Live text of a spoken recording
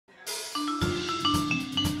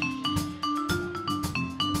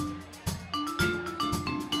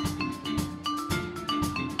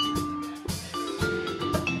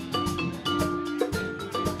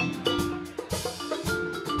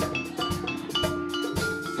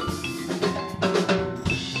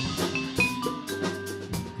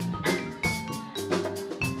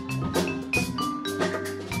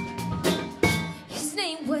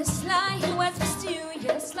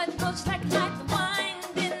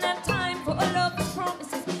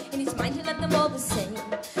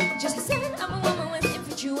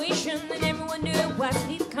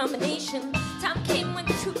determination. Time came when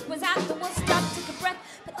the truth was out, the world stopped, took a breath,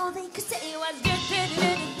 but all they could say was do do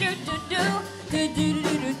do do do do do do do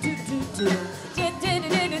do do do do.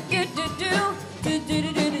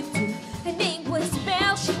 Her name was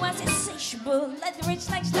Belle, she was insatiable, like the rich,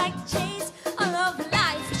 like she liked to chase all of her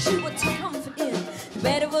life. She would take comfort in the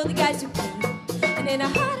better of the guys who came. And in her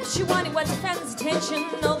heart, all she wanted was her family's attention.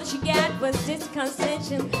 All that she got was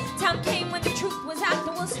discontention. Time came when the truth was out,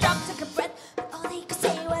 the world stopped, took a breath, but all they could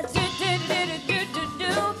say was do do do do do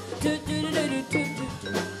do do do do do do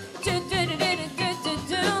do.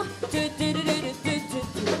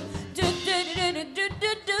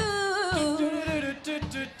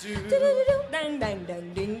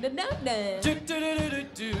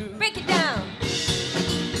 Break it down.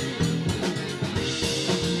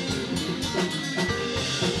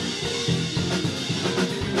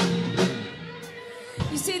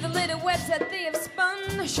 You see the little webs that they have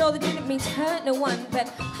spun, sure they didn't mean to hurt no one, but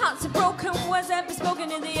hearts are broken, words have been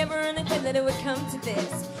spoken in the ever unclear that it would come to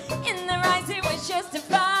this. In their eyes it was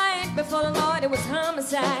justified, before the Lord it was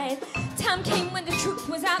homicide. Time came when the truth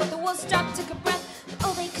was out, the world stopped, took a breath, but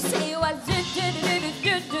all they could say was do do do do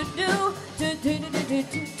do do do do do do do do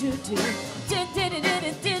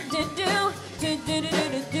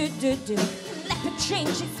do do do. Let it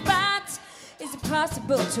change its spots. Is it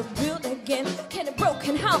possible to build again? Can a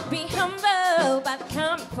broken heart be humbled by the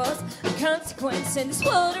common force of consequence in this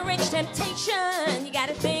world of rich temptation? You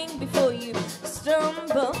gotta think before you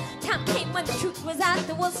stumble. Time came when the truth was out,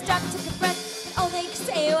 the world stopped, took a breath, but all they could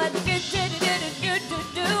say was do do do do do do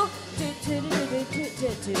do do do do do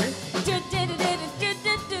do do.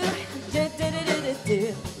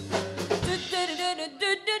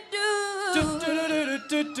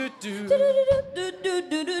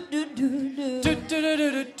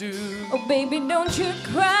 Oh baby, don't you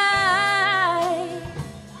cry.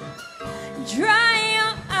 Dry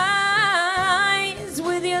your eyes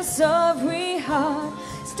with your sorry heart.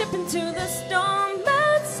 Step into the storm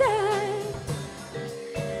outside.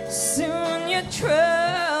 Soon your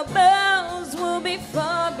troubles will be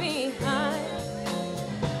far behind.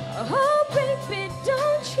 Oh baby,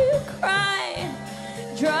 don't you cry.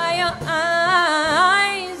 Dry your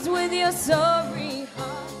eyes with your sorry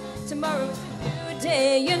heart. Tomorrow's a new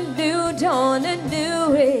day, a new dawn, a new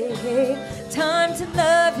way. Time to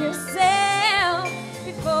love yourself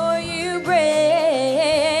before you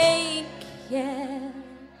break, yeah.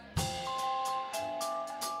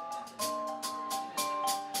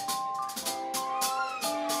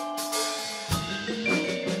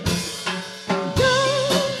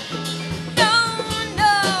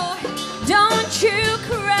 You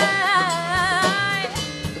cry,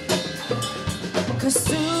 'cause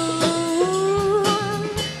soon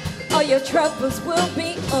all your troubles will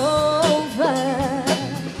be over.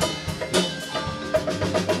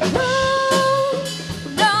 No,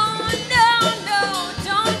 no, no, no,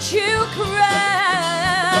 don't you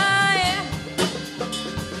cry,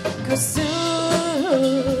 'cause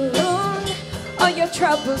soon all your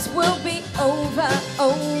troubles will be over,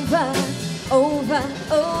 over, over,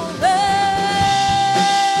 over.